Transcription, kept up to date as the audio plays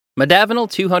Modavinil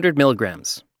 200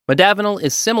 milligrams. Modavinil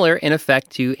is similar in effect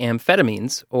to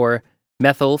amphetamines, or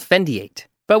methylphenidate,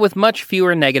 but with much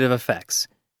fewer negative effects.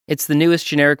 It's the newest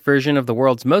generic version of the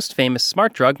world's most famous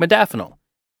smart drug, modafinil.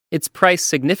 It's priced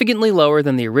significantly lower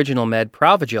than the original med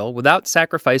Provigil without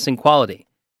sacrificing quality.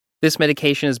 This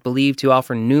medication is believed to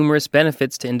offer numerous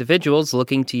benefits to individuals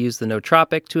looking to use the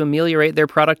nootropic to ameliorate their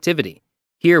productivity.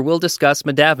 Here we'll discuss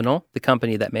Modavinil, the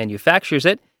company that manufactures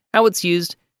it, how it's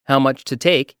used, how much to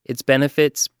take, its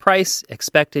benefits, price,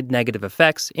 expected negative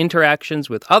effects, interactions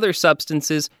with other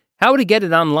substances, how to get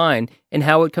it online, and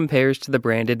how it compares to the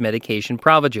branded medication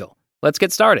Provigil. Let's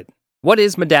get started. What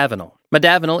is Modavinil?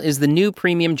 Modavinil is the new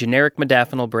premium generic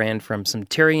modafinil brand from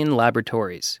Centurion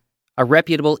Laboratories, a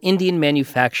reputable Indian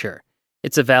manufacturer.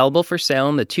 It's available for sale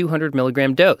in the 200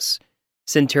 milligram dose.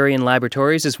 Centurion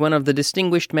Laboratories is one of the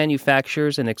distinguished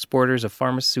manufacturers and exporters of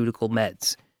pharmaceutical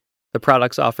meds. The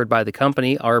products offered by the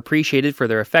company are appreciated for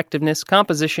their effectiveness,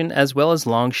 composition, as well as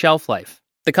long shelf life.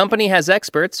 The company has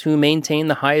experts who maintain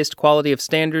the highest quality of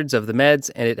standards of the meds,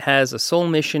 and it has a sole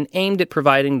mission aimed at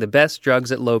providing the best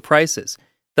drugs at low prices,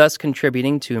 thus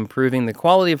contributing to improving the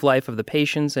quality of life of the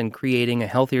patients and creating a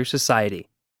healthier society.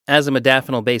 As a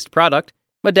modafinil-based product,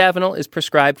 Modavinil is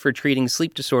prescribed for treating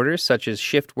sleep disorders such as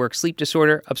shift work sleep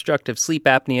disorder, obstructive sleep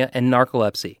apnea, and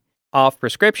narcolepsy. Off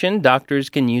prescription, doctors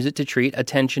can use it to treat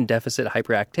attention deficit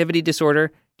hyperactivity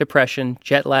disorder, depression,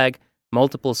 jet lag,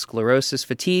 multiple sclerosis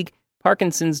fatigue,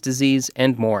 Parkinson's disease,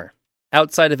 and more.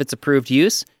 Outside of its approved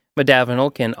use,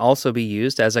 Modavinil can also be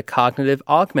used as a cognitive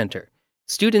augmenter.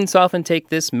 Students often take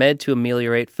this med to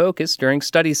ameliorate focus during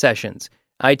study sessions.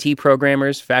 IT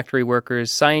programmers, factory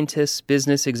workers, scientists,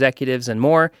 business executives, and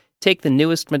more take the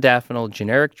newest modafinil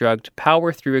generic drug to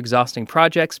power through exhausting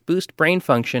projects, boost brain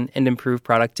function, and improve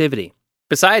productivity.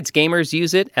 Besides, gamers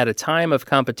use it at a time of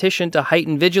competition to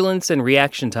heighten vigilance and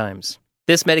reaction times.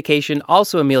 This medication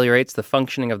also ameliorates the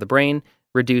functioning of the brain,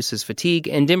 reduces fatigue,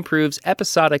 and improves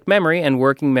episodic memory and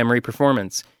working memory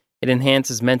performance. It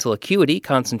enhances mental acuity,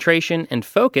 concentration, and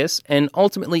focus, and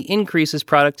ultimately increases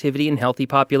productivity in healthy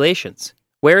populations.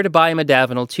 Where to buy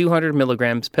Modavinil 200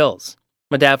 milligrams pills?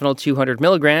 Modavinil 200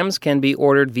 milligrams can be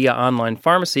ordered via online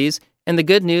pharmacies, and the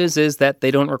good news is that they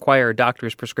don't require a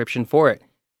doctor's prescription for it.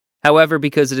 However,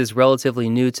 because it is relatively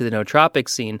new to the nootropic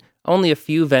scene, only a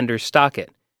few vendors stock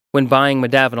it. When buying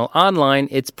Modavinil online,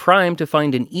 it's primed to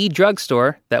find an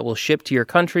e-drugstore that will ship to your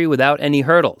country without any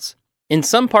hurdles. In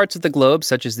some parts of the globe,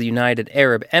 such as the United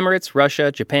Arab Emirates,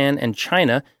 Russia, Japan, and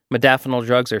China, modafinil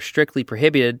drugs are strictly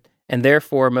prohibited, and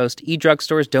therefore most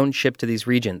e-drugstores don't ship to these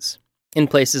regions. In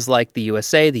places like the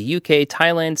USA, the UK,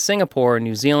 Thailand, Singapore,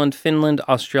 New Zealand, Finland,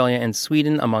 Australia, and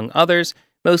Sweden, among others,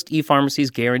 most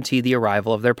e-pharmacies guarantee the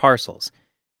arrival of their parcels.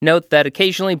 Note that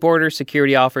occasionally border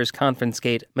security offers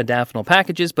confiscate modafinil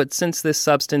packages, but since this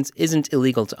substance isn't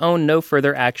illegal to own, no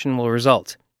further action will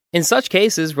result. In such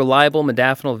cases, reliable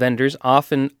modafinil vendors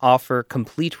often offer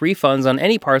complete refunds on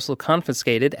any parcel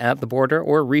confiscated at the border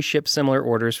or reship similar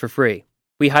orders for free.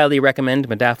 We highly recommend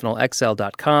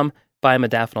modafinilxl.com,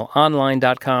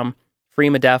 buymodafinilonline.com,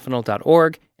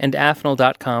 freemodafinil.org, and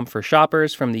afinil.com for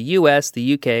shoppers from the US,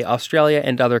 the UK, Australia,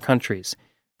 and other countries.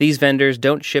 These vendors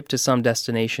don't ship to some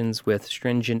destinations with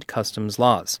stringent customs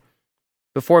laws.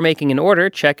 Before making an order,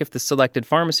 check if the selected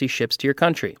pharmacy ships to your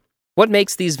country. What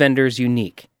makes these vendors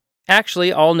unique?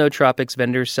 Actually, all nootropics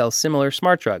vendors sell similar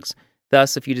smart drugs.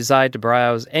 Thus, if you decide to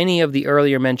browse any of the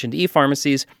earlier mentioned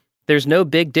e-pharmacies, there's no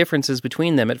big differences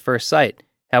between them at first sight.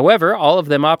 However, all of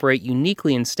them operate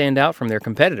uniquely and stand out from their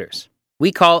competitors.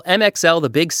 We call MXL the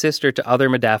big sister to other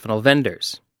modafinil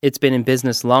vendors. It's been in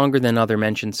business longer than other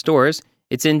mentioned stores.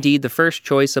 It's indeed the first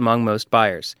choice among most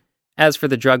buyers. As for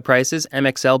the drug prices,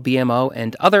 MXL, BMO,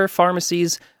 and other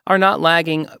pharmacies are not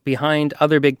lagging behind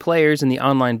other big players in the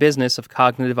online business of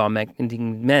cognitive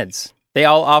augmenting meds. They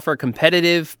all offer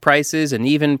competitive prices and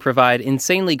even provide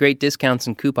insanely great discounts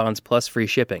and coupons plus free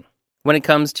shipping. When it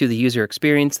comes to the user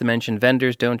experience, the mentioned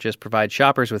vendors don't just provide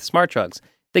shoppers with smart drugs.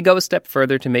 They go a step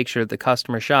further to make sure that the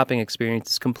customer shopping experience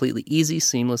is completely easy,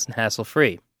 seamless, and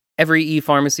hassle-free. Every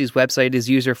e-pharmacy's website is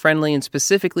user-friendly and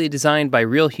specifically designed by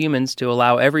real humans to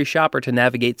allow every shopper to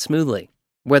navigate smoothly.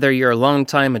 Whether you're a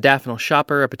long-time modafinil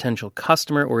shopper, a potential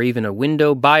customer, or even a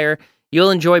window buyer, you'll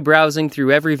enjoy browsing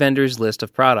through every vendor's list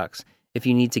of products. If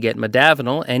you need to get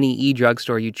Modavinil, any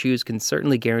e-drugstore you choose can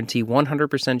certainly guarantee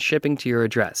 100% shipping to your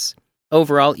address.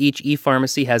 Overall, each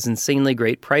e-pharmacy has insanely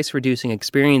great price-reducing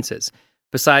experiences.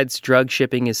 Besides, drug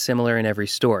shipping is similar in every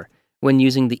store. When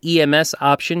using the EMS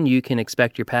option, you can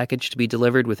expect your package to be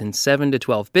delivered within 7 to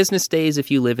 12 business days if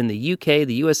you live in the UK,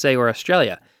 the USA, or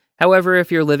Australia. However,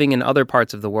 if you're living in other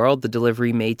parts of the world, the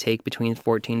delivery may take between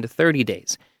 14 to 30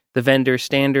 days. The vendor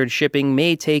standard shipping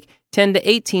may take 10 to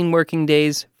 18 working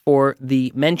days for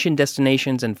the mentioned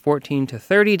destinations and 14 to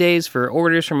 30 days for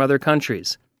orders from other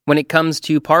countries. When it comes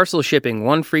to parcel shipping,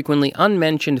 one frequently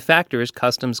unmentioned factor is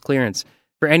customs clearance.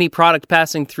 For any product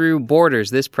passing through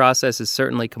borders, this process is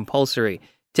certainly compulsory.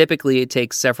 Typically, it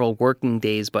takes several working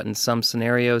days, but in some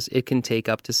scenarios, it can take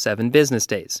up to 7 business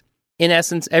days. In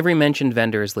essence, every mentioned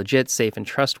vendor is legit, safe, and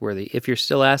trustworthy. If you're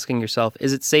still asking yourself,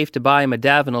 is it safe to buy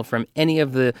Modavinil from any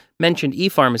of the mentioned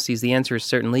e-pharmacies, the answer is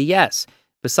certainly yes.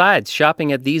 Besides,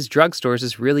 shopping at these drugstores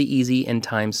is really easy and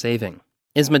time-saving.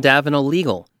 Is Modavinil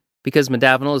legal? Because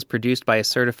Modavinil is produced by a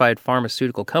certified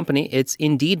pharmaceutical company, it's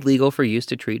indeed legal for use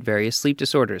to treat various sleep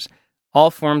disorders. All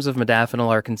forms of Modavinil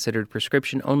are considered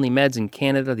prescription-only meds in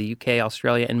Canada, the UK,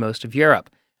 Australia, and most of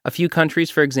Europe. A few countries,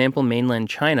 for example, mainland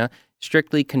China,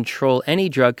 strictly control any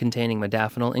drug containing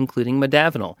modafinil, including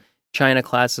Modavinil. China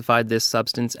classified this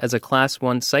substance as a Class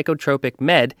 1 psychotropic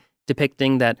med,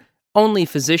 depicting that only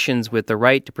physicians with the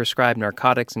right to prescribe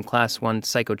narcotics and Class 1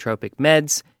 psychotropic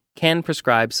meds can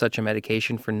prescribe such a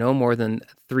medication for no more than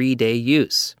 3-day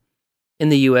use. In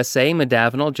the USA,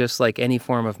 Modavinil, just like any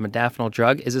form of modafinil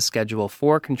drug, is a Schedule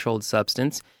 4 controlled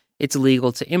substance. It's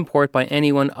illegal to import by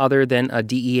anyone other than a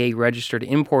DEA-registered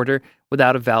importer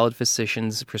without a valid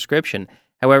physician's prescription.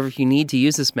 However, if you need to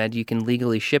use this med, you can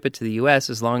legally ship it to the U.S.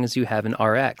 as long as you have an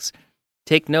RX.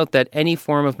 Take note that any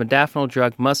form of modafinil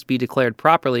drug must be declared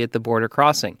properly at the border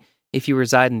crossing. If you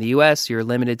reside in the U.S., you're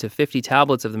limited to 50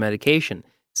 tablets of the medication.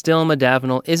 Still,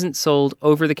 Modavinil isn't sold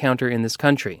over-the-counter in this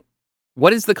country.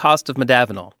 What is the cost of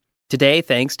Modavinil? Today,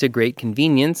 thanks to great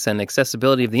convenience and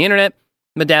accessibility of the internet,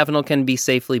 Modavinil can be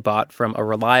safely bought from a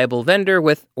reliable vendor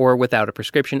with or without a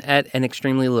prescription at an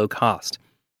extremely low cost.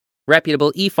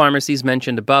 Reputable e-pharmacies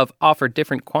mentioned above offer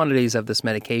different quantities of this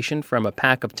medication, from a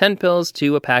pack of 10 pills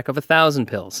to a pack of 1,000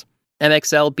 pills.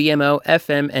 MXL, BMO,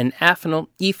 FM, and Afanil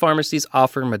e-pharmacies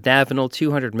offer Modavinil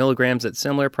 200 milligrams at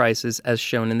similar prices as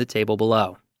shown in the table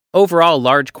below. Overall,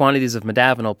 large quantities of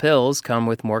Modavinil pills come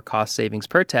with more cost savings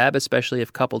per tab, especially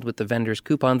if coupled with the vendor's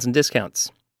coupons and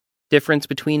discounts. Difference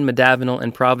between Modavinil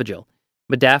and Provigil.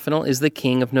 Modafinil is the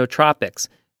king of nootropics.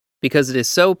 Because it is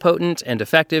so potent and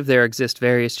effective, there exist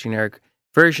various generic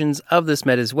versions of this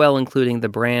med as well, including the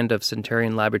brand of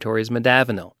Centurion Laboratories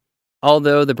Modavinil.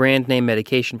 Although the brand name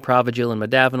medication Provigil and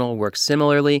Modavinil work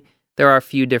similarly, there are a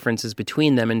few differences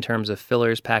between them in terms of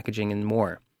fillers, packaging, and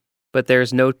more. But there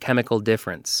is no chemical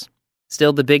difference.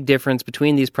 Still, the big difference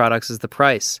between these products is the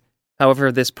price.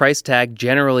 However, this price tag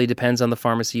generally depends on the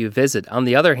pharmacy you visit. On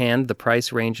the other hand, the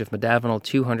price range of Modavinil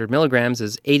 200 milligrams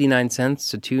is 89 cents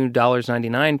to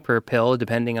 $2.99 per pill,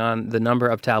 depending on the number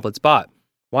of tablets bought.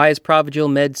 Why is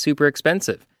Provigil med super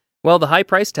expensive? Well, the high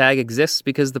price tag exists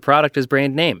because the product is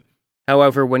brand name.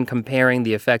 However, when comparing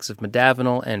the effects of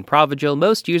Modavinil and Provigil,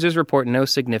 most users report no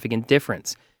significant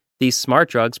difference. These smart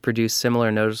drugs produce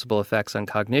similar noticeable effects on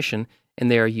cognition,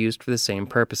 and they are used for the same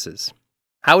purposes.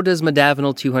 How does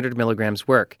Modavinil 200 milligrams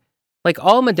work? Like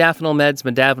all modafinil meds,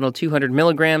 Modavinil 200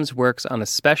 milligrams works on a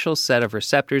special set of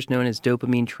receptors known as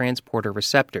dopamine transporter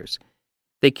receptors.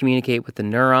 They communicate with the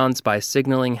neurons by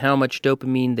signaling how much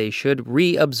dopamine they should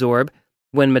reabsorb.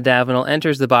 When Modavinil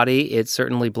enters the body, it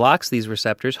certainly blocks these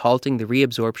receptors, halting the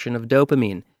reabsorption of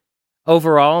dopamine.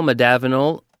 Overall,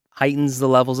 Modavinil heightens the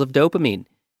levels of dopamine.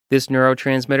 This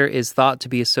neurotransmitter is thought to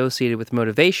be associated with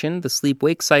motivation, the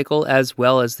sleep-wake cycle, as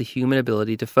well as the human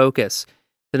ability to focus.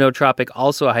 The nootropic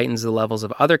also heightens the levels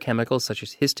of other chemicals such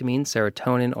as histamine,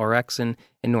 serotonin, orexin,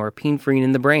 and norepinephrine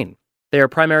in the brain. They are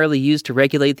primarily used to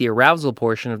regulate the arousal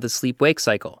portion of the sleep-wake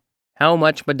cycle. How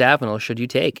much Modavinil should you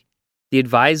take? The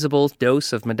advisable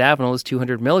dose of Modavinil is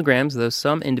 200 milligrams, though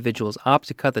some individuals opt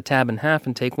to cut the tab in half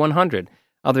and take 100.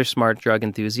 Other smart drug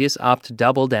enthusiasts opt to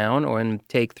double down and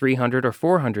take 300 or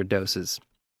 400 doses.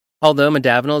 Although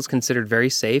Modavinil is considered very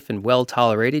safe and well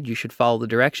tolerated, you should follow the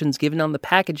directions given on the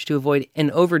package to avoid an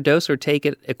overdose or take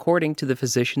it according to the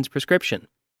physician's prescription.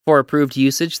 For approved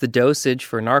usage, the dosage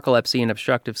for narcolepsy and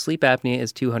obstructive sleep apnea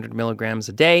is 200 milligrams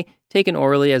a day, taken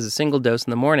orally as a single dose in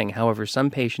the morning. However,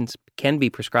 some patients can be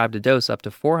prescribed a dose up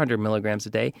to 400 milligrams a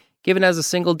day, given as a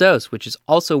single dose, which is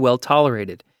also well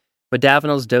tolerated.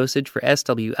 Modavinil's dosage for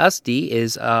SWSD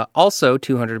is also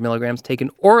 200 milligrams taken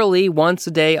orally once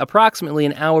a day, approximately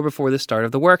an hour before the start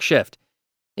of the work shift.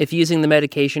 If using the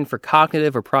medication for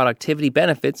cognitive or productivity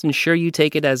benefits, ensure you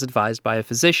take it as advised by a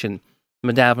physician.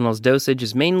 Modavinil's dosage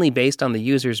is mainly based on the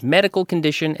user's medical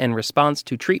condition and response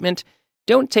to treatment.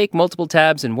 Don't take multiple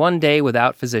tabs in one day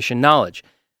without physician knowledge.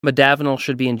 Modavinil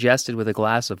should be ingested with a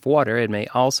glass of water. It may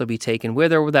also be taken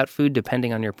with or without food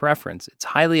depending on your preference. It's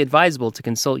highly advisable to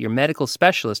consult your medical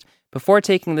specialist before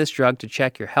taking this drug to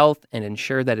check your health and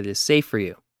ensure that it is safe for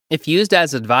you. If used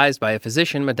as advised by a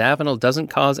physician, Modavinil doesn't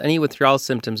cause any withdrawal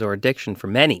symptoms or addiction for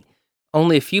many.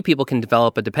 Only a few people can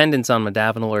develop a dependence on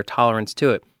Modavinil or tolerance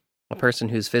to it. A person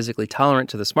who's physically tolerant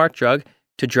to the smart drug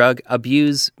to drug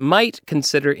abuse might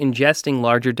consider ingesting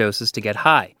larger doses to get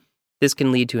high. This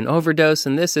can lead to an overdose,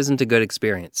 and this isn't a good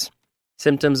experience.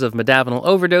 Symptoms of Modavinil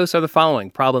overdose are the following: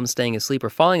 problems staying asleep or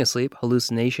falling asleep,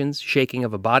 hallucinations, shaking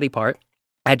of a body part,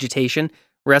 agitation,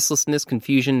 restlessness,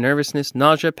 confusion, nervousness,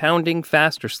 nausea, pounding,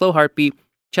 fast or slow heartbeat,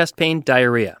 chest pain,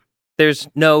 diarrhea. There's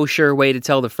no sure way to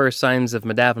tell the first signs of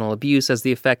Modavinil abuse, as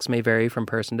the effects may vary from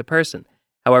person to person.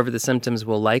 However, the symptoms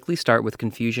will likely start with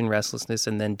confusion, restlessness,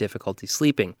 and then difficulty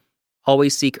sleeping.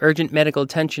 Always seek urgent medical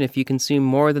attention if you consume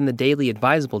more than the daily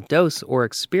advisable dose or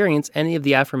experience any of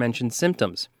the aforementioned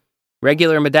symptoms.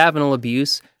 Regular Modavinil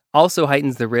abuse also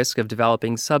heightens the risk of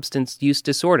developing substance use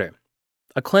disorder,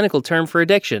 a clinical term for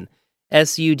addiction.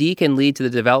 SUD can lead to the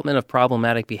development of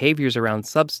problematic behaviors around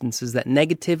substances that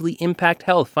negatively impact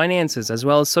health, finances, as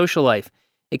well as social life.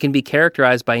 It can be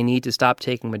characterized by a need to stop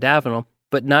taking Modavinil,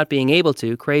 but not being able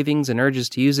to, cravings and urges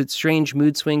to use it, strange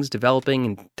mood swings, developing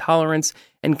intolerance,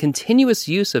 and continuous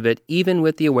use of it even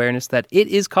with the awareness that it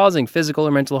is causing physical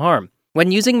or mental harm.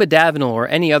 When using Modavinil or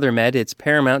any other med, it's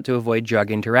paramount to avoid drug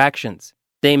interactions.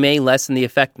 They may lessen the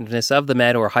effectiveness of the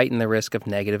med or heighten the risk of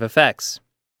negative effects.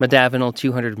 Modavinil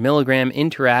 200 mg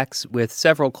interacts with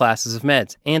several classes of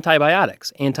meds: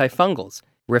 antibiotics, antifungals,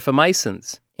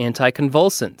 rifamycins,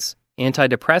 anticonvulsants,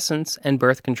 antidepressants, and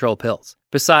birth control pills.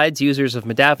 Besides, users of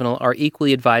Modavinil are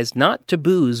equally advised not to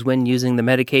booze when using the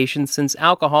medication, since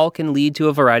alcohol can lead to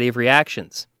a variety of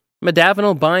reactions.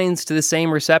 Modavinil binds to the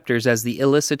same receptors as the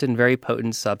illicit and very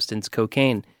potent substance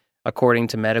cocaine. According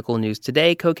to Medical News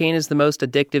Today, cocaine is the most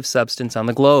addictive substance on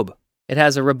the globe. It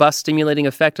has a robust stimulating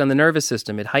effect on the nervous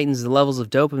system. It heightens the levels of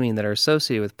dopamine that are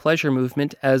associated with pleasure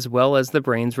movement as well as the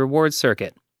brain's reward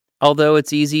circuit. Although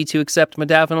it's easy to accept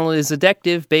Modavinil is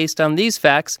addictive based on these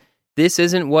facts, this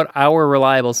isn't what our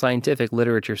reliable scientific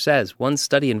literature says. One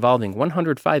study involving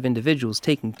 105 individuals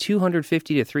taking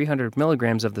 250 to 300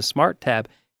 milligrams of the SMART tab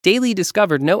daily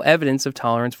discovered no evidence of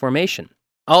tolerance formation.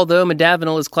 Although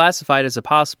Modavinil is classified as a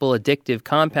possible addictive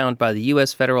compound by the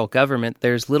U.S. federal government,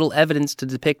 there's little evidence to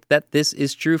depict that this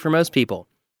is true for most people.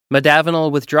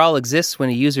 Modavinil withdrawal exists when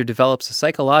a user develops a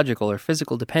psychological or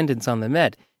physical dependence on the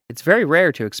med. It's very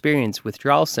rare to experience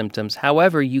withdrawal symptoms.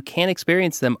 However, you can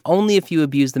experience them only if you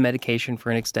abuse the medication for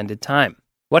an extended time.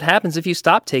 What happens if you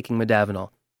stop taking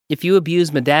Modavinil? If you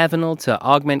abuse Modavinil to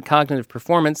augment cognitive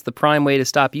performance, the prime way to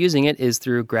stop using it is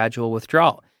through gradual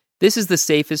withdrawal. This is the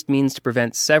safest means to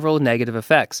prevent several negative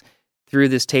effects. Through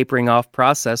this tapering off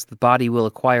process, the body will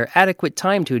acquire adequate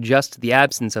time to adjust to the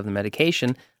absence of the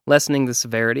medication, lessening the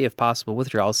severity of possible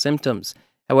withdrawal symptoms.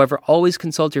 However, always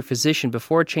consult your physician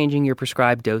before changing your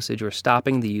prescribed dosage or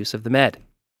stopping the use of the med.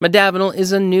 Modavinil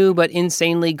is a new but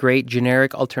insanely great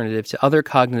generic alternative to other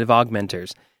cognitive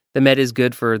augmenters. The med is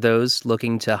good for those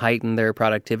looking to heighten their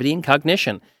productivity and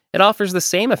cognition. It offers the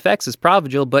same effects as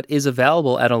Provigil but is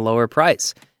available at a lower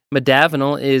price.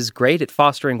 Modavinil is great at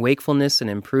fostering wakefulness and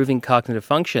improving cognitive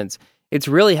functions. It's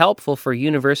really helpful for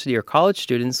university or college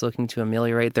students looking to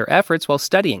ameliorate their efforts while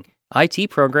studying, IT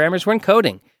programmers when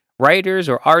coding, writers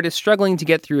or artists struggling to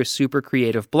get through a super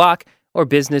creative block, or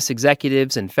business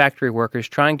executives and factory workers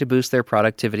trying to boost their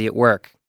productivity at work.